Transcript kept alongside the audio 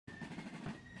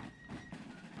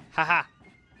Haha.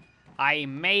 I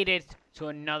made it to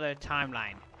another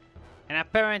timeline. And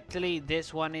apparently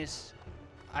this one is...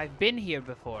 I've been here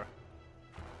before.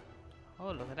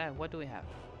 Oh, look at that. What do we have?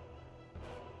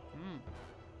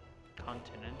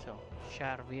 Continental.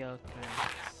 Charville.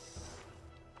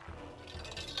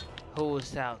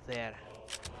 Who's out there?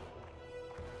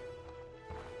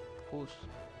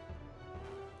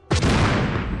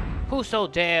 Who so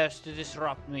dares to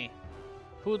disrupt me?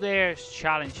 Who dares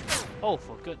challenge me? Oh,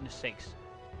 for goodness sakes.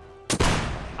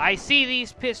 I see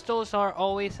these pistols are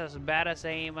always as bad as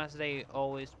aim as they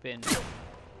always been.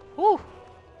 Woo!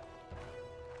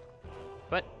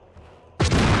 But...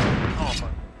 Oh,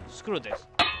 fuck. Screw this.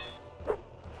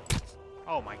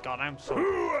 Oh my god, I'm so...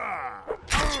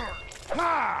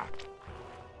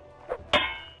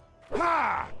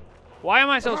 Why am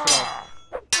I so slow?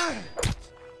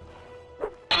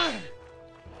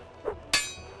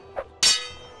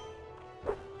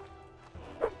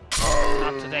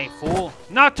 Not today, fool.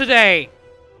 Not today!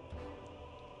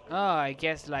 Oh, I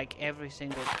guess like every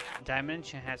single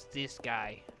dimension has this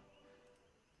guy.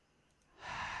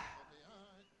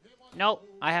 Nope,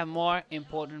 I have more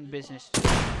important business to do,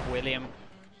 William.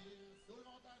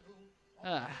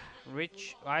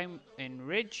 I'm in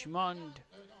Richmond,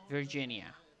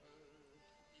 Virginia.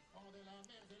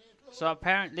 So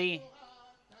apparently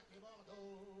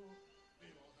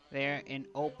they're in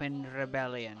open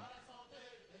rebellion.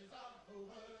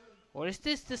 Or is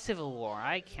this the Civil War?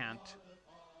 I can't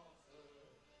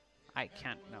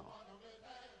know.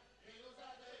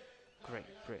 Great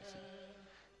Britain.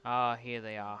 Ah, here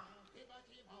they are.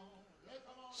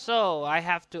 So I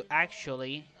have to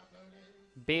actually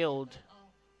build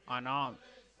an arm.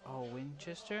 Oh,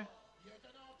 Winchester?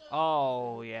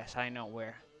 Oh, yes, I know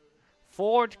where.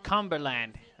 Fort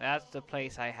Cumberland. That's the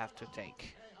place I have to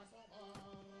take.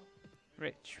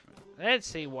 Richmond. Let's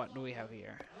see what do we have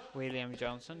here. William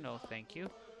Johnson. No, thank you.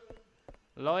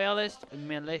 Loyalist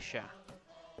militia.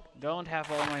 Don't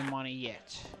have all my money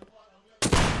yet.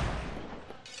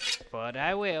 But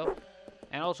I will.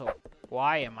 And also,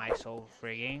 why am I so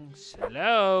frigging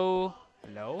slow?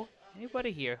 Hello?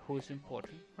 Anybody here who's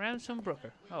important? Ransom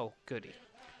Brooker. Oh, goody.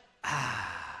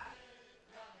 Ah.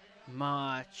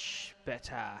 Much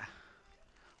better.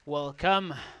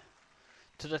 Welcome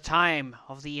to the time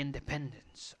of the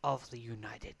independence of the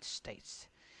United States.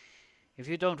 If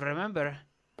you don't remember,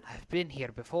 I've been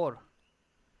here before.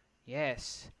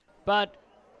 Yes, but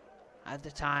at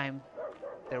the time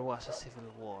there was a civil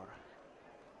war.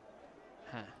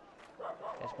 Huh.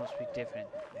 This must be different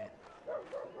then.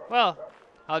 Well,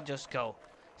 I'll just go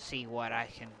see what I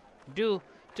can do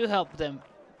to help them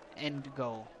and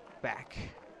go back.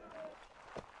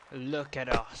 Look at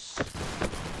us.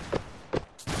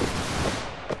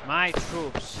 My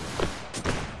troops.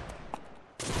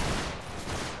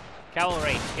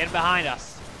 Cavalry, get behind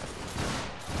us.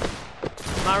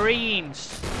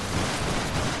 Marines.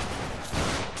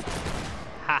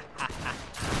 Ha ha ha.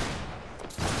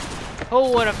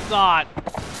 Who would have thought?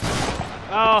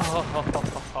 Oh.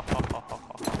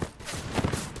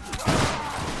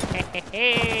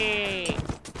 Hey.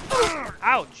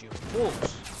 Ouch, you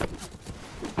fools.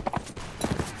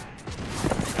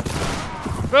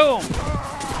 Boom!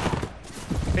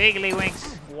 Piggly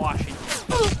Winks,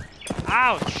 Washington.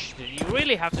 Ouch! Did you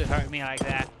really have to hurt me like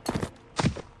that?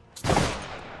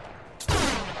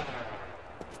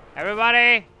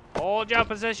 Everybody, hold your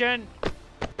position.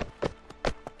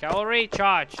 Cavalry,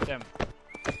 charge them.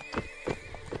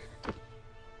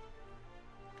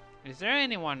 Is there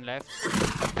anyone left?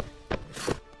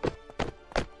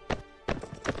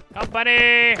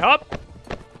 Company, up!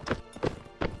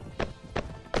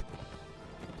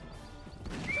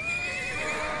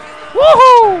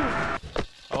 Woohoo!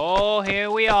 Oh,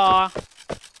 here we are.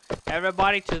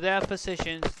 Everybody to their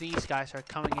positions. These guys are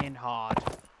coming in hard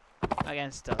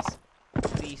against us.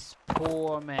 These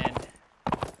poor men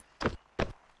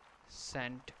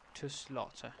sent to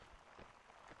slaughter.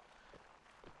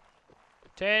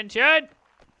 Attention!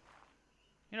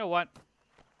 You know what?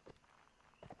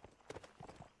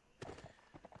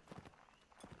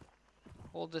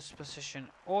 Hold this position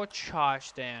or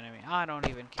charge the enemy. I don't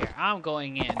even care. I'm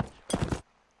going in.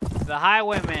 The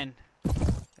highwaymen,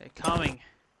 they're coming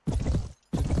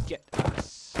to get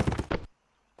us.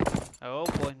 Oh,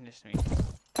 goodness me.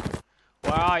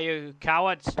 Where are you,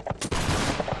 cowards?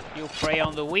 You prey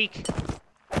on the weak.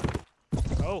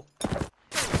 Oh,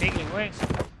 Piggly Wings.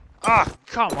 Ah,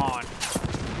 come on.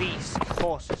 These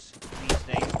horses these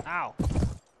days. Ow.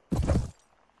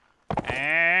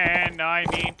 And I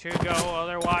need to go,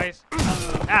 otherwise...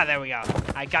 Ah, there we go.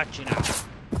 I got you now.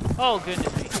 Oh,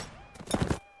 goodness me.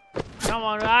 Come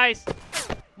on, guys.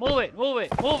 Move it, move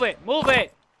it, move it, move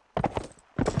it!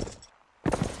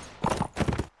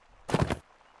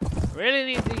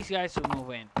 Really need these guys to move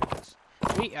in.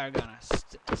 We are gonna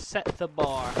set the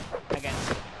bar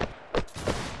against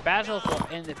battle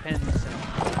for independence.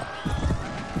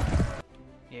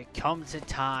 Here comes a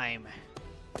time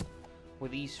where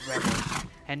these rebels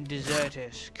and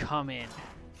deserters come in.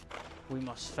 We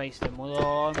must face them with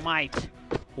all our might.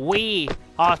 We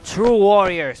are true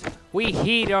warriors. We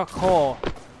heed our call.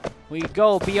 We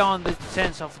go beyond the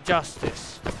sense of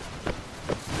justice.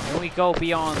 And we go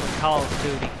beyond the call of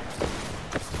duty.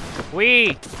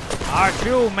 We are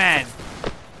true men.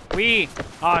 We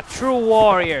are true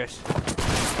warriors.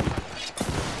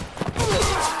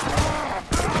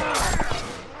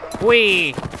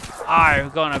 We are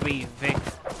gonna be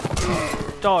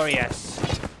victorious.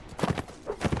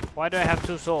 Why do I have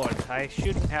two swords? I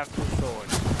shouldn't have two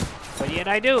swords. But yet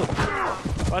I do.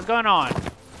 What's going on?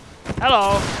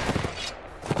 Hello.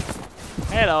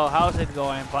 Hello, how's it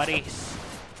going, buddies?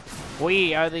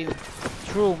 We are the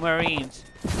true Marines.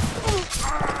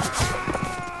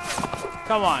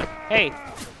 Come on. Hey.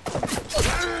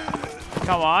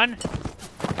 Come on.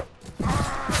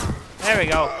 There we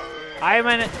go. I'm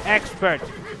an expert.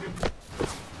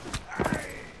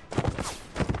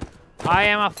 I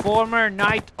am a former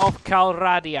knight of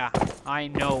Calradia. I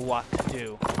know what to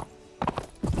do.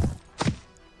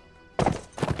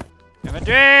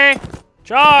 Infantry!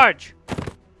 Charge!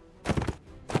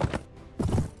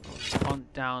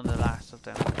 Hunt down the last of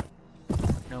them.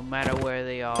 No matter where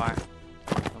they are.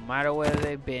 No matter where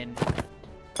they've been.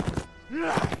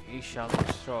 We shall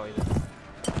destroy them.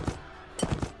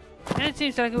 And it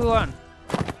seems like we won.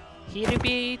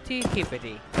 Hippity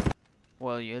hippity.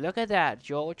 Well, you look at that,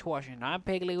 George Washington. I'm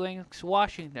Piggly Winks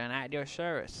Washington at your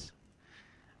service.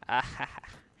 I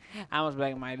must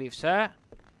beg my leave, sir.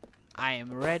 I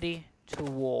am ready to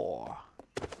war.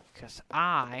 Because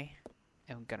I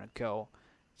am gonna go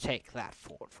take that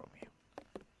fort from you.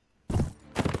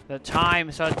 The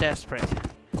times are desperate.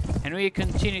 And we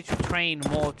continue to train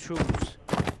more troops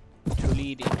to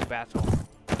lead into battle.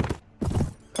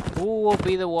 Who will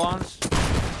be the ones?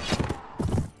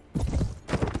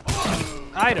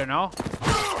 I don't know.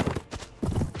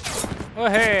 Oh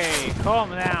hey, calm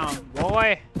down,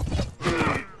 boy.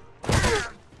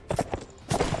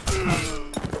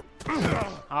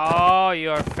 Oh,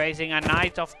 you're facing a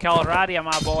knight of Calradia,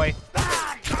 my boy.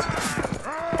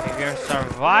 If you're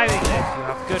surviving this, you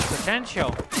have good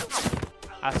potential.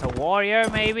 As a warrior,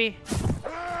 maybe?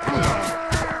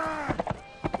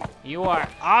 You are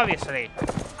obviously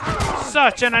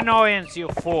such an annoyance, you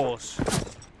fools.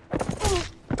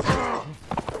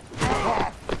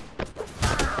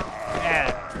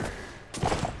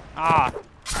 Ah,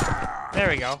 there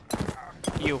we go.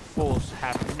 You fools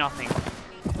have nothing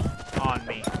on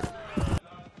me.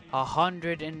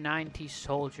 190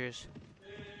 soldiers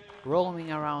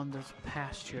roaming around the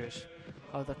pastures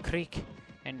of the Creek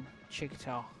and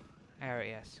Chickasaw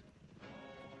areas.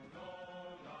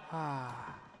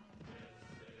 Ah,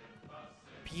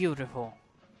 beautiful.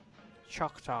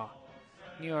 Choctaw,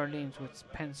 New Orleans with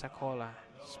Pensacola,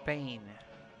 Spain.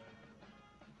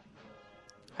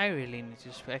 I really need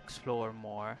to explore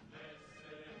more.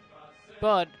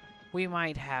 But we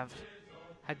might have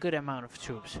a good amount of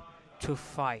troops to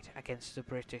fight against the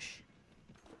British.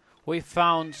 We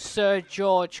found Sir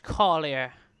George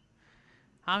Collier.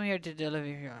 I'm here to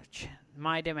deliver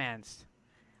my demands.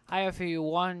 I offer you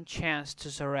one chance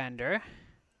to surrender.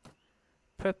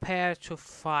 Prepare to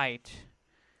fight.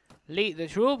 Lead the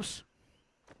troops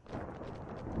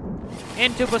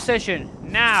into position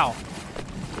now.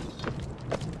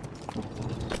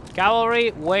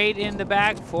 Cavalry, wait in the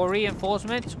back for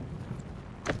reinforcements.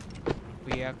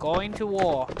 We are going to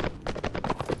war.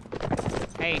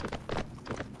 Hey.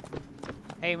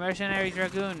 Hey, mercenary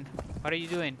dragoon. What are you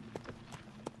doing?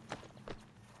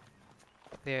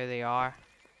 There they are.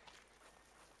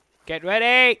 Get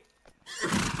ready!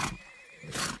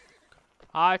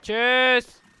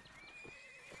 Archers!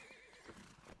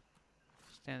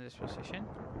 Stand this position.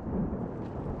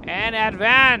 And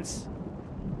advance!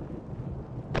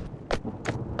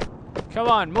 Come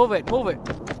on, move it, move it!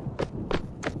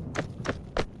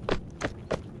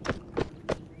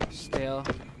 Still,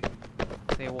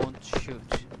 they won't shoot.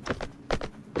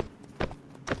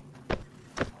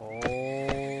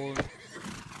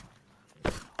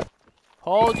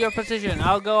 Hold your position.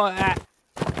 I'll go at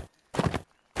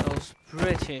those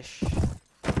British.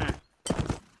 Huh.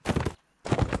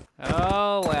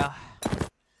 Oh well.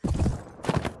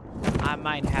 I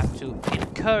might have to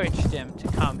encourage them to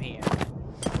come here.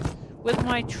 With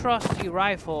my trusty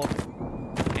rifle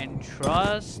and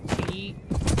trusty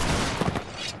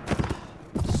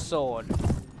sword.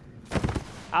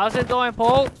 How's it going,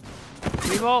 Paul?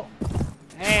 Remo?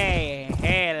 Hey,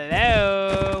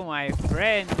 hello, my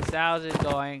friends. How's it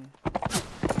going?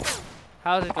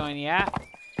 How's it going? Yeah,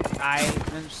 I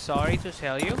am sorry to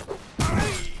tell you.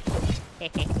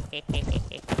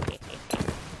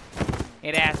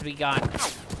 It has begun.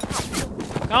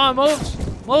 Come on,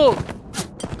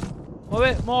 move! Move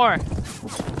it more.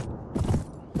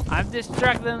 I'm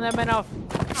distracting them enough.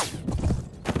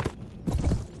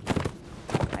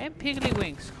 I am Piggly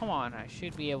Winks. Come on, I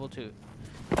should be able to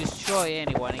destroy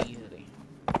anyone easily.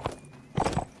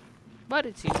 But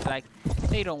it seems like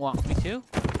they don't want me to.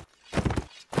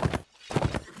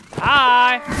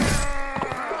 Hi!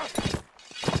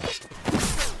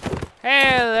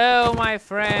 Hello, my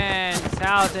friends.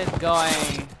 How's it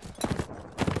going?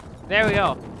 There we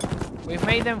go. We've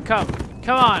made them come.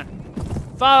 Come on.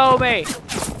 Follow me.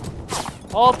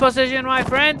 Hold position, my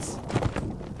friends.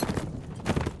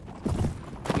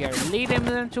 We are leading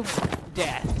them to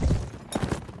death.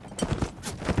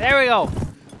 There we go.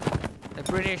 The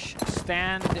British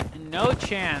stand no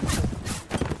chance.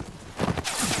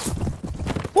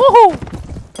 Woohoo!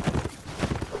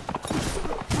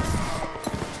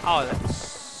 Oh, that's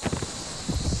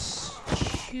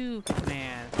stupid,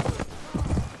 man.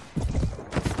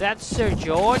 That's Sir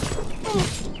George?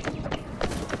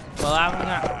 Well, I'm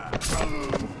gonna...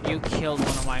 You killed one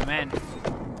of my men.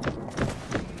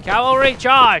 Cavalry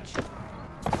charge!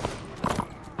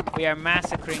 We are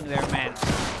massacring their men.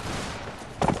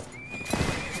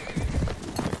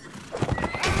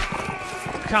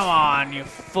 Come on, you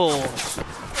fools.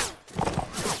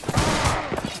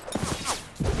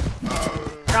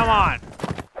 Come on.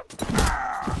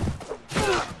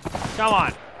 Come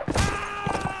on.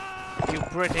 You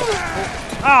British fool.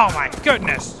 Oh my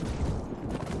goodness.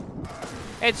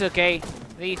 It's okay.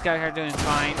 These guys are doing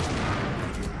fine.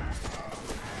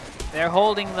 They're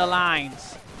holding the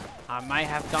lines. I might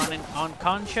have gone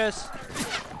unconscious,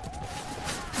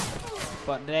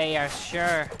 but they are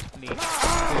surely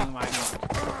doing my work.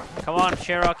 Come on,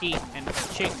 Cherokee and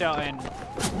Chickasaw and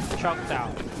Choctaw.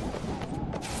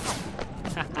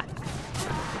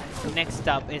 Next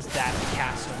up is that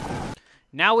castle.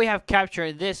 Now we have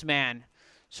captured this man,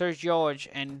 Sir George,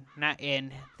 and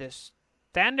in the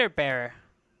standard bearer.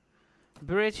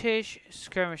 British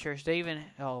skirmishers, they even...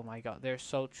 Oh my god, they're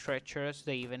so treacherous.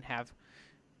 They even have...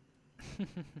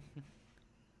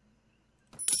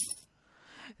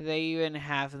 they even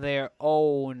have their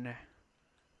own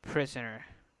prisoner.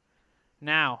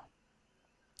 Now,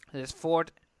 this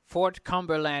Fort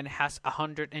Cumberland has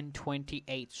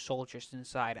 128 soldiers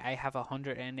inside. I have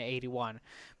 181,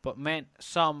 but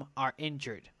some are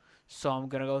injured. So I'm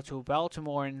gonna go to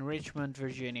Baltimore and Richmond,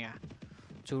 Virginia,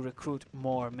 to recruit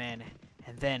more men,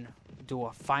 and then do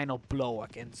a final blow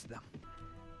against them.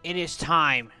 It is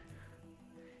time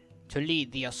to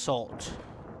lead the assault.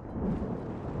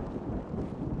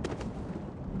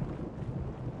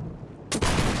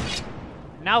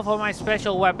 Now for my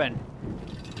special weapon.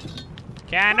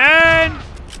 Cannon!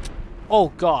 Oh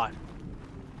god.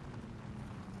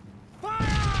 Fire!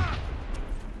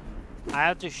 I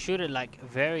have to shoot it like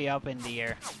very up in the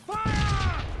air. Fire!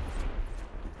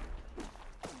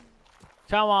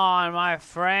 Come on, my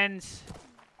friends.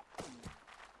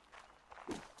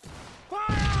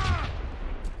 Fire!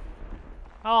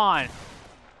 Come on.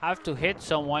 I have to hit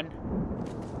someone.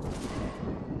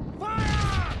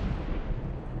 Fire!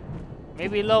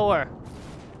 Maybe lower.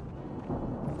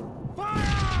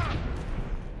 Fire!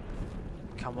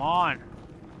 Come on.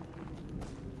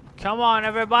 Come on,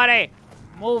 everybody.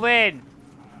 Move in.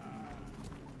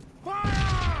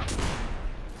 Fire!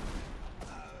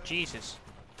 Jesus.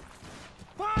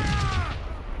 Fire!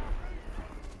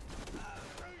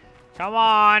 Come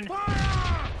on.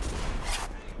 Fire!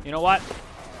 You know what?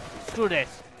 Screw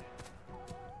this.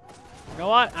 You know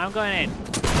what? I'm going in.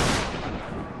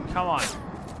 Come on.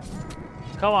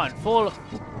 Come on, full.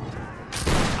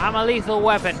 I'm a lethal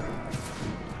weapon.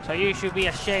 So you should be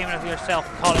ashamed of yourself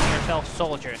calling yourself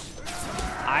soldiers.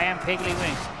 I am Piggly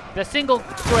Winks, the single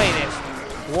greatest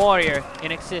warrior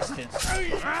in existence.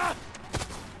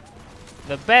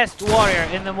 The best warrior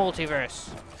in the multiverse.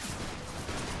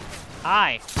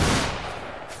 Hi.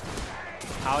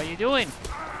 How are you doing?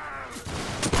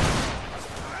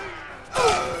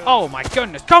 Oh my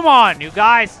goodness, come on, you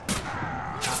guys!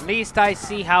 At least I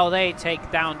see how they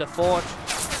take down the fort.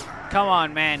 Come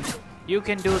on, man. You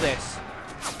can do this.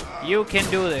 You can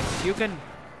do this. You can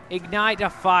ignite a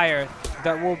fire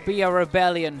that will be a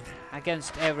rebellion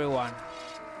against everyone.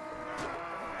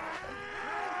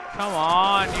 Come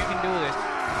on, you can do this.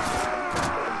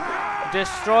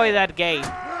 Destroy that gate.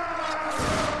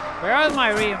 Where are my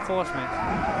reinforcements?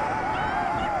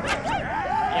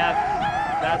 Yeah,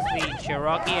 that's the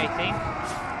Cherokee, I think.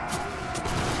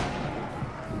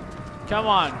 Come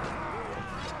on.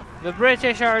 The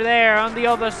British are there on the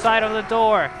other side of the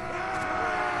door.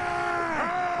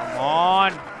 Come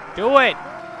on. Do it.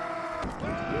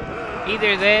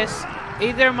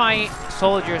 Either my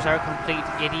soldiers are complete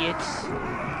idiots,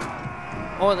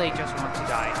 or they just want to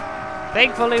die.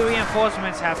 Thankfully,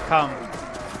 reinforcements have come.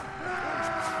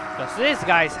 Because these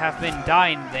guys have been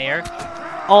dying there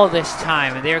all this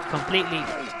time, and they're completely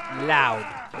loud.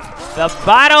 The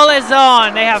battle is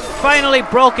on! They have finally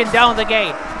broken down the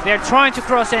gate. They're trying to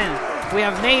cross in. We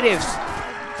have natives,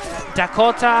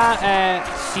 Dakota,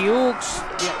 Sioux,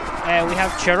 we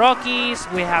have Cherokees,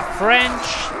 we have French,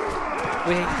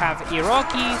 we have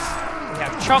Iroquois, we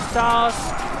have Choctaws.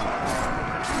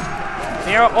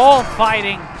 They are all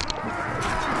fighting.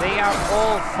 They are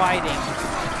all fighting.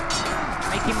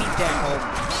 Making me devil.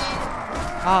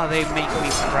 Oh, they make me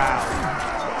proud.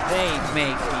 They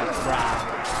make me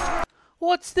proud.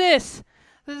 What's this?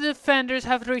 The defenders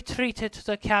have retreated to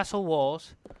the castle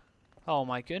walls. Oh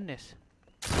my goodness.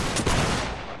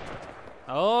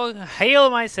 Oh, hail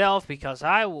myself because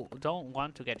I don't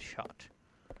want to get shot.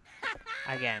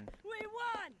 Again. We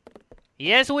won!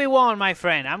 Yes, we won, my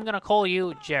friend. I'm gonna call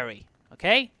you Jerry,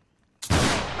 okay?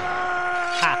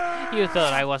 Ha! You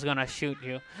thought I was gonna shoot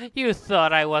you. You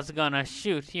thought I was gonna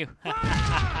shoot you.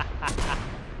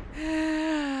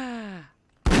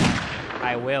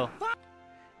 I will.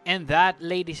 And that,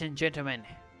 ladies and gentlemen,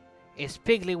 is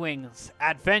Piggly-Wing's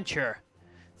adventure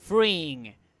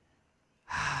freeing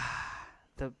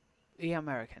the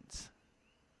Americans.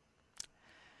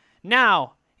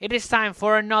 Now, it is time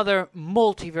for another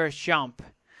multiverse jump.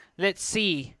 Let's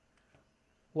see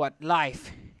what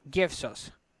life gives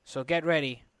us. So get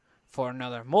ready for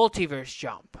another multiverse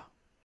jump.